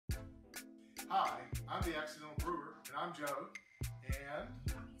Hi, I'm the Accidental Brewer, and I'm Joe, and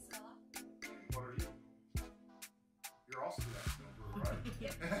I'm Jissela. what are you? You're also the Accidental Brewer, right?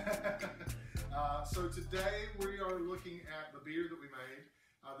 Yes. So today we are looking at the beer that we made.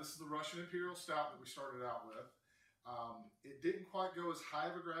 This is the Russian Imperial Stout that we started out with. It didn't quite go as high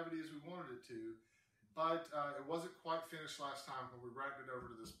of a gravity as we wanted it to, but it wasn't quite finished last time when we wrapped it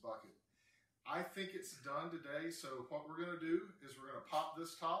over to this bucket. I think it's done today, so what we're going to do is we're going to pop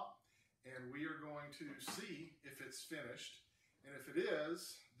this top and we are going to see if it's finished. And if it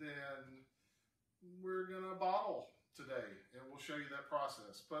is, then we're going to bottle today and we'll show you that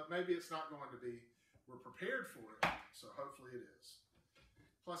process. But maybe it's not going to be. We're prepared for it, so hopefully it is.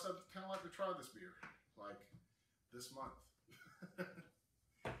 Plus, I'd kind of like to try this beer, like this month. Let's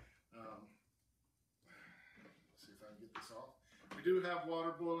see if I can get this off. We do have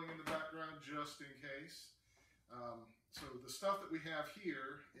water boiling in the background just in case. So the stuff that we have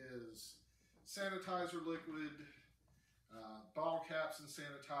here is sanitizer liquid, bottle caps and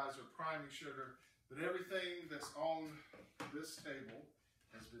sanitizer, priming sugar, but everything that's on this table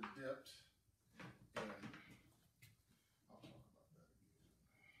has been dipped in. I'll talk about that again.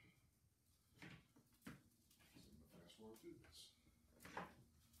 So I'm going to fast forward through this.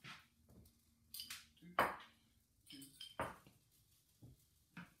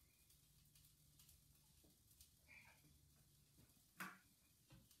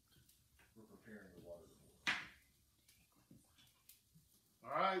 We're preparing the water to boil.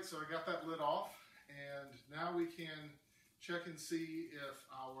 All right, so I got that lid off, and now we can check and see if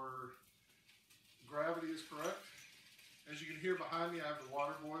our gravity is correct. As you can hear behind me, I have the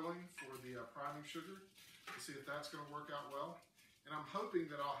water boiling for the priming sugar to see if that's going to work out well. And I'm hoping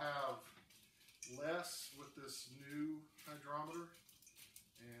that I'll have less with this new hydrometer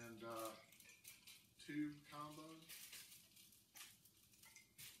and tube combo.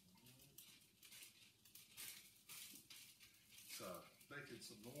 It's making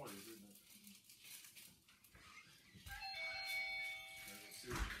some noise, isn't it? Let's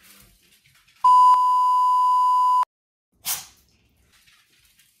see what it's going to.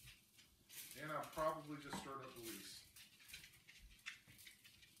 And I probably just stirred up the least.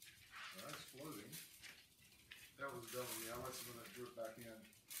 All right, it's floating. That was dumb of me. I let some of that drip back in.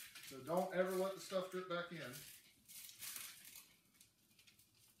 So don't ever let the stuff drip back in.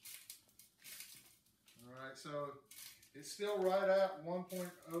 All right, so it's still right at 1.03.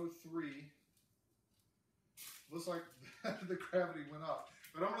 Looks like the gravity went up.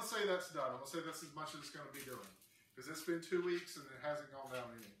 But I'm going to say that's done. I'm going to say that's as much as it's going to be doing. Because it's been 2 weeks and it hasn't gone down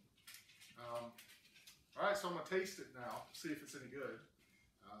any. All right, so I'm going to taste it now, see if it's any good.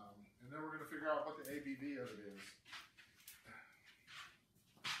 And then we're going to figure out what the ABV of it is.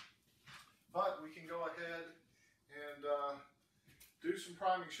 But we can go ahead and do some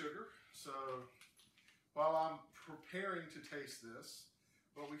priming sugar. So while I'm preparing to taste this,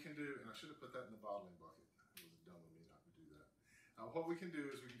 what we can do, and I should have put that in the bottling bucket. It was dumb of me not to do that. What we can do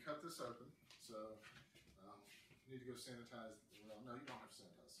is we can cut this open. So you need to go sanitize. Well, no, you don't have to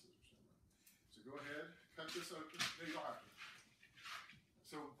sanitize scissors. So go ahead, cut this open. No, you don't have to.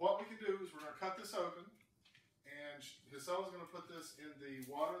 So what we can do is we're going to cut this open, and Jissela's going to put this in the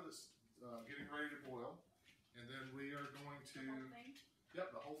water that's getting ready to boil, and then we are going to. The whole thing?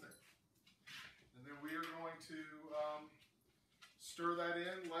 Yep, the whole thing. And then we are going to stir that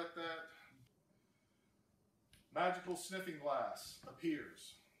in, let that magical sniffing glass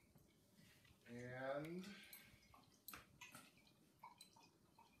appears. And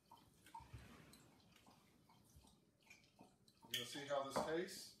we're going to see how this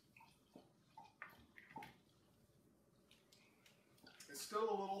tastes. It's still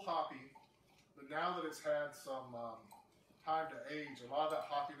a little hoppy, but now that it's had some time to age, a lot of that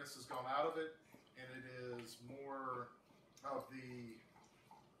hoppiness has gone out of it, and it is more of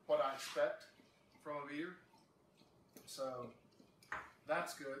what I expect from a beer. So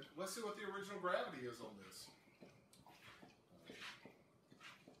that's good. Let's see what the original gravity is on this,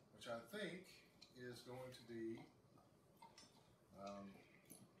 which I think is going to be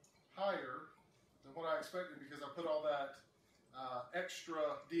higher than what I expected, because I put all that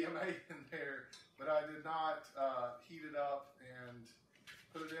extra DMA in there, but I did not heat it up and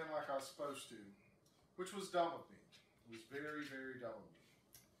put it in like I was supposed to, which was dumb of me. It was very, very dumb of me.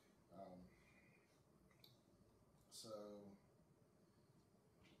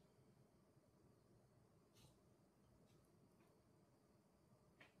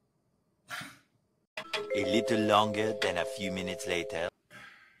 A little longer than a few minutes later.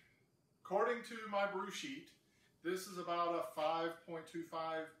 According to my brew sheet, this is about a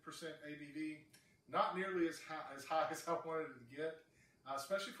 5.25% ABV. Not nearly as high as I wanted it to get.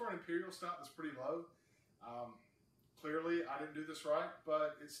 especially for an Imperial Stout that's pretty low. Clearly, I didn't do this right,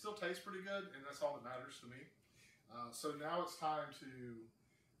 but it still tastes pretty good, and that's all that matters to me. So now it's time to,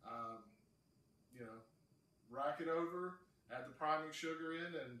 rack it over, add the priming sugar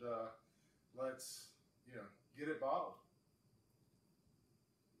in, and let's, get it bottled.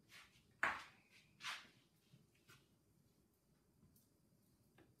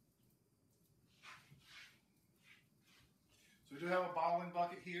 So we do have a bottling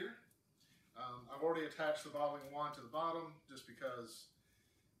bucket here. I've already attached the bottling wine to the bottom just because,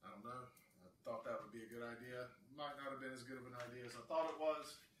 I don't know, I thought that would be a good idea. Might not have been as good of an idea as I thought it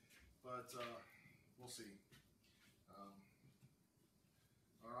was, but we'll see.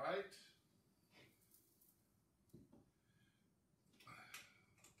 All right.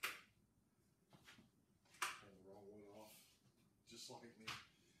 Turn the wrong one off, just like me.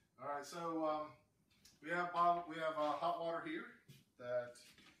 All right, so we have hot water here that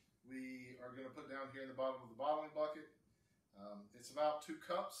we are going to put down here in the bottom of the bottling bucket. It's about 2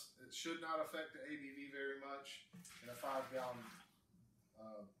 cups. It should not affect the ABV very much in a 5-gallon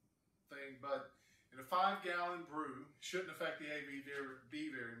thing, but in a 5-gallon brew, it shouldn't affect the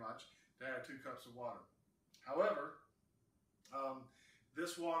ABV very much to add 2 cups of water. However,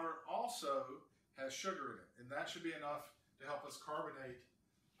 this water also has sugar in it, and that should be enough to help us carbonate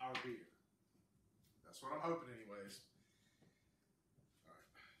our beer. That's what I'm hoping anyways. All right.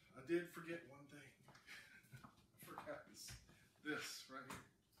 I did forget one thing. I forgot this right here.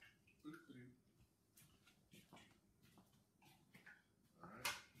 All right.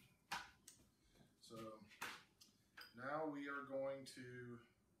 So now we are going to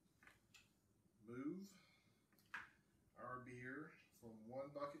move our beer from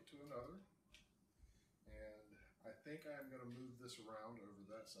one bucket to another. And I think I'm going to move this around over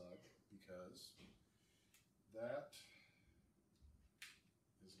that side because that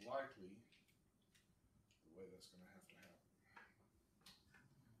is likely the way that's going to have to happen.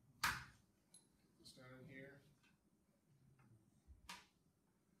 Put this down in here.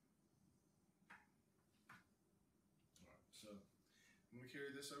 All right, so I'm going to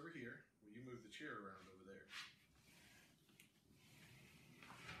carry this over here. Will you move the chair around over there?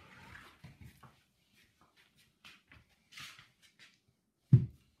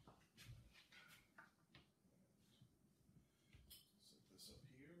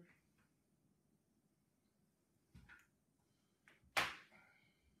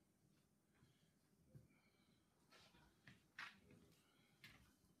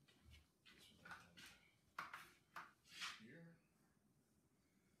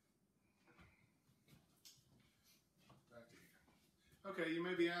 Okay, you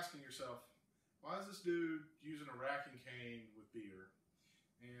may be asking yourself, why is this dude using a racking cane with beer?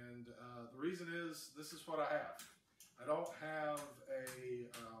 And the reason is, this is what I have. I don't have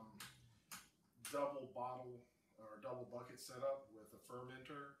a double bottle or double bucket setup with a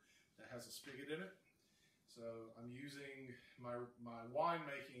fermenter that has a spigot in it. So I'm using my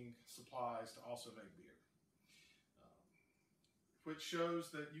winemaking supplies to also make beer. Which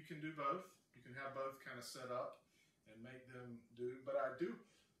shows that you can do both. You can have both kind of set up and make them do, but I do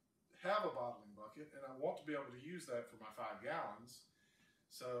have a bottling bucket and I want to be able to use that for my 5 gallons.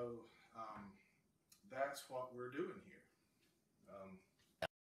 So that's what we're doing here.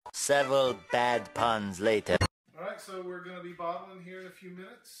 Several bad puns later. All right, so we're going to be bottling here in a few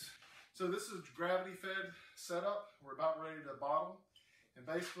minutes. So this is gravity fed setup. We're about ready to bottle. And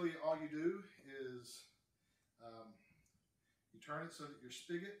basically all you do is you turn it so that your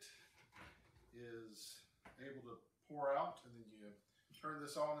spigot is able to pour out, and then you turn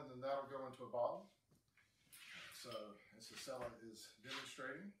this on, and then that'll go into a bottle. So as Jissela is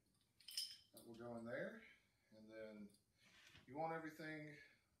demonstrating, that will go in there, and then you want everything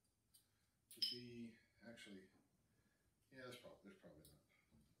to be actually, yeah, there's probably not.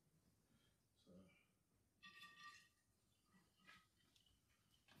 So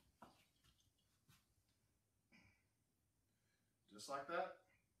just like that,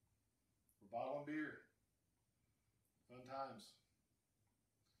 we're bottling beer. Fun times.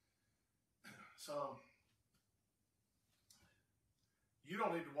 So you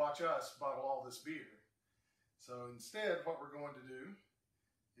don't need to watch us bottle all this beer. So instead, what we're going to do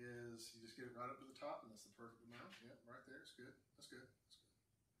is you just get it right up to the top, and that's the perfect amount. Yep, right there. It's good. That's good. That's good.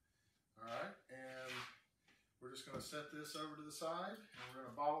 All right, and we're just going to set this over to the side, and we're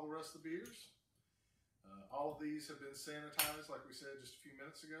going to bottle the rest of the beers. All of these have been sanitized, like we said just a few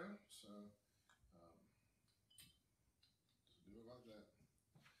minutes ago. So do it like that.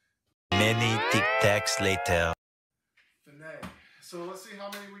 Many Tic Tacs later. Finale. So let's see how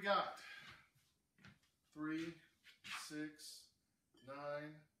many we got. 3, 6, 9,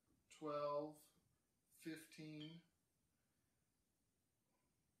 9, 12, 15.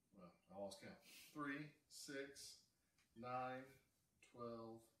 Well, I lost count. 3, 6, 9,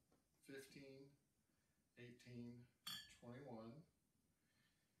 12, 15, 18, 21,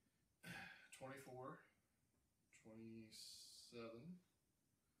 24, 27,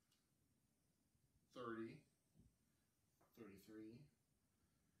 30, 33,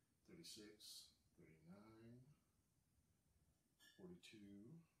 36, 39, 42,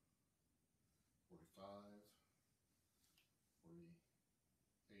 45, 48,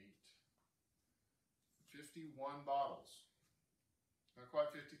 51 bottles. Not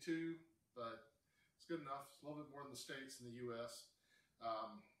quite 52, but it's good enough. It's a little bit more in the States than the U.S.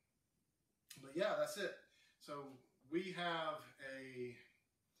 But yeah, that's it. So we have a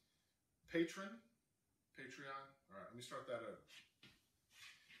Patreon. All right, let me start that over.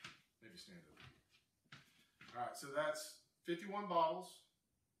 Maybe stand over. All right, so that's 51 bottles,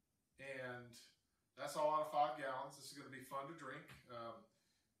 and that's all out of 5 gallons. This is going to be fun to drink.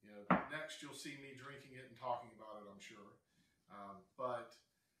 You know, next you'll see me drinking it and talking about it, I'm sure. But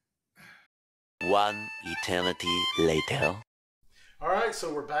One eternity later. all right,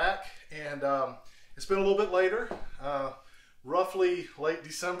 so we're back, and it's been a little bit later, roughly late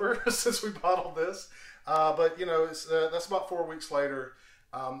December since we bottled this. But you know, it's, that's about 4 weeks later.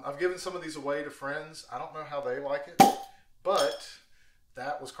 I've given some of these away to friends. I don't know how they like it, but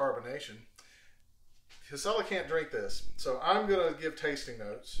that was carbonation. Jissela can't drink this, so I'm going to give tasting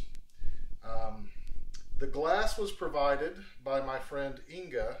notes. The glass was provided by my friend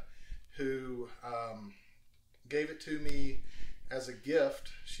Inga, who gave it to me as a gift.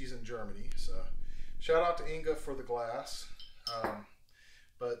 She's in Germany, so shout out to Inga for the glass.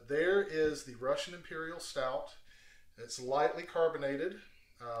 But there is the Russian Imperial Stout. It's lightly carbonated,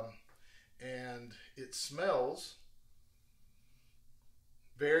 and it smells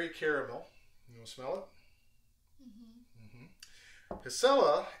very caramel. You want to smell it?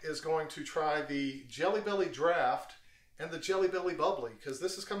 Jissela is going to try the Jelly Belly Draft and the Jelly Belly Bubbly, because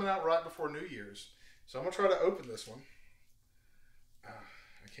this is coming out right before New Year's. So I'm going to try to open this one.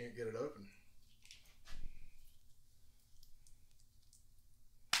 I can't get it open.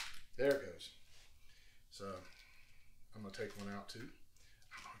 There it goes. So I'm going to take one out too.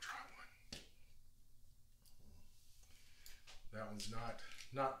 I'm going to try one. That one's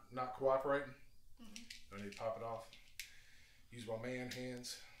not cooperating. I need to pop it off. Use my man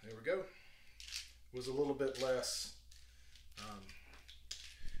hands. There we go. Was a little bit less.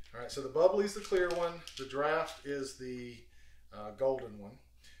 All right, so the bubbly is the clear one. The draft is the golden one.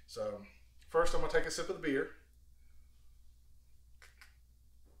 So first I'm going to take a sip of the beer.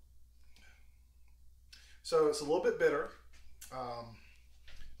 So it's a little bit bitter. A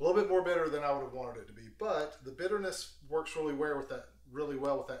little bit more bitter than I would have wanted it to be. But the bitterness works really well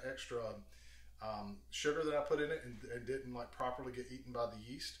with that extra sugar that I put in it and didn't like properly get eaten by the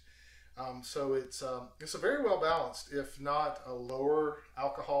yeast. So it's a very well balanced, if not a lower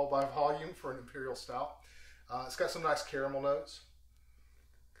alcohol by volume for an Imperial Stout. It's got some nice caramel notes.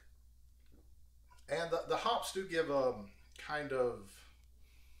 And the hops do give a kind of,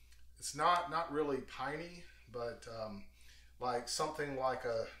 it's not really piney, but like something like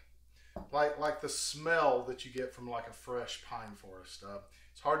like the smell that you get from like a fresh pine forest.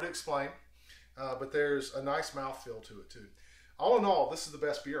 It's hard to explain. But there's a nice mouthfeel to it too. All in all, this is the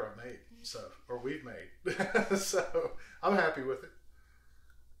best beer I've made, or we've made. So I'm happy with it.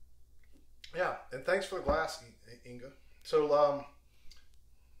 Yeah, and thanks for the glass, Inga. So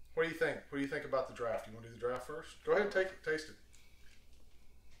what do you think? What do you think about the draft? You want to do the draft first? Go ahead and taste it.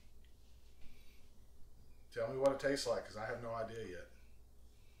 Tell me what it tastes like, because I have no idea yet.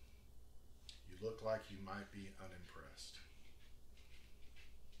 You look like you might be unimpressed.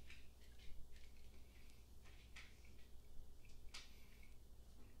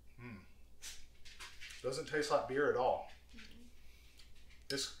 Doesn't taste like beer at all.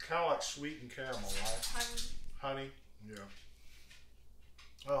 It's kind of like sweet and caramel, right? Honey,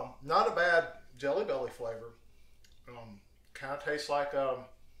 yeah. Not a bad Jelly Belly flavor. Kind of tastes like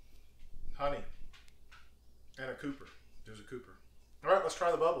honey and a Cooper. There's a Cooper. All right, let's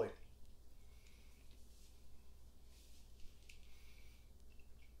try the bubbly.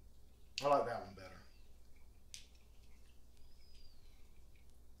 I like that one better.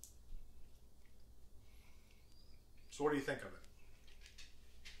 So what do you think of it?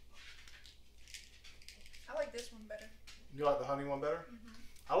 I like this one better. You like the honey one better?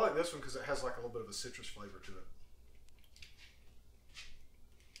 I like this one because it has like a little bit of a citrus flavor to it.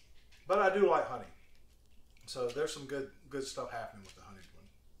 But I do like honey. So there's some good stuff happening with the honey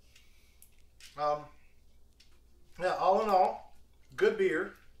one. Yeah, all in all, Good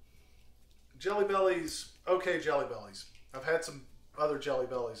beer. Jelly Bellies, okay Jelly Bellies. I've had some other Jelly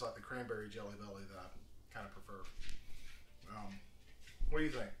Bellies, like the cranberry Jelly Belly, that I kind of prefer. What do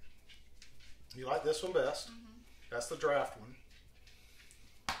you think? You like this one best. Mm-hmm. That's the draft one.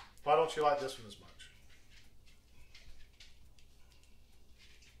 Why don't you like this one as much?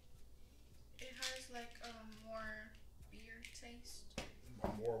 It has like more beer taste. A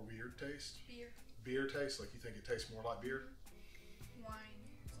more weird taste? Beer. Beer taste? Like you think it tastes more like beer? Wine,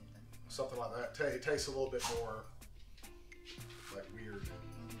 something. Something like that. It tastes a little bit more like weird.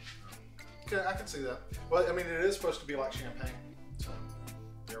 Mm-hmm. Okay, I can see that. Well, I mean, it is supposed to be like champagne. So,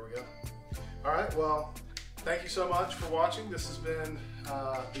 there we go. All right, well, thank you so much for watching. This has been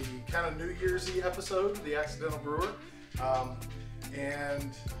the kind of New Year's-y episode of The Accidental Brewer.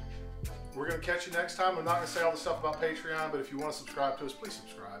 And we're going to catch you next time. I'm not going to say all the stuff about Patreon, but if you want to subscribe to us, please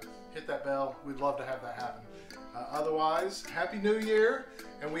subscribe. Hit that bell. We'd love to have that happen. Otherwise, Happy New Year,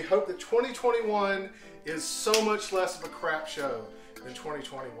 and we hope that 2021 is so much less of a crap show than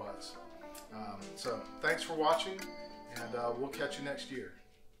 2020 was. So thanks for watching, and we'll catch you next year.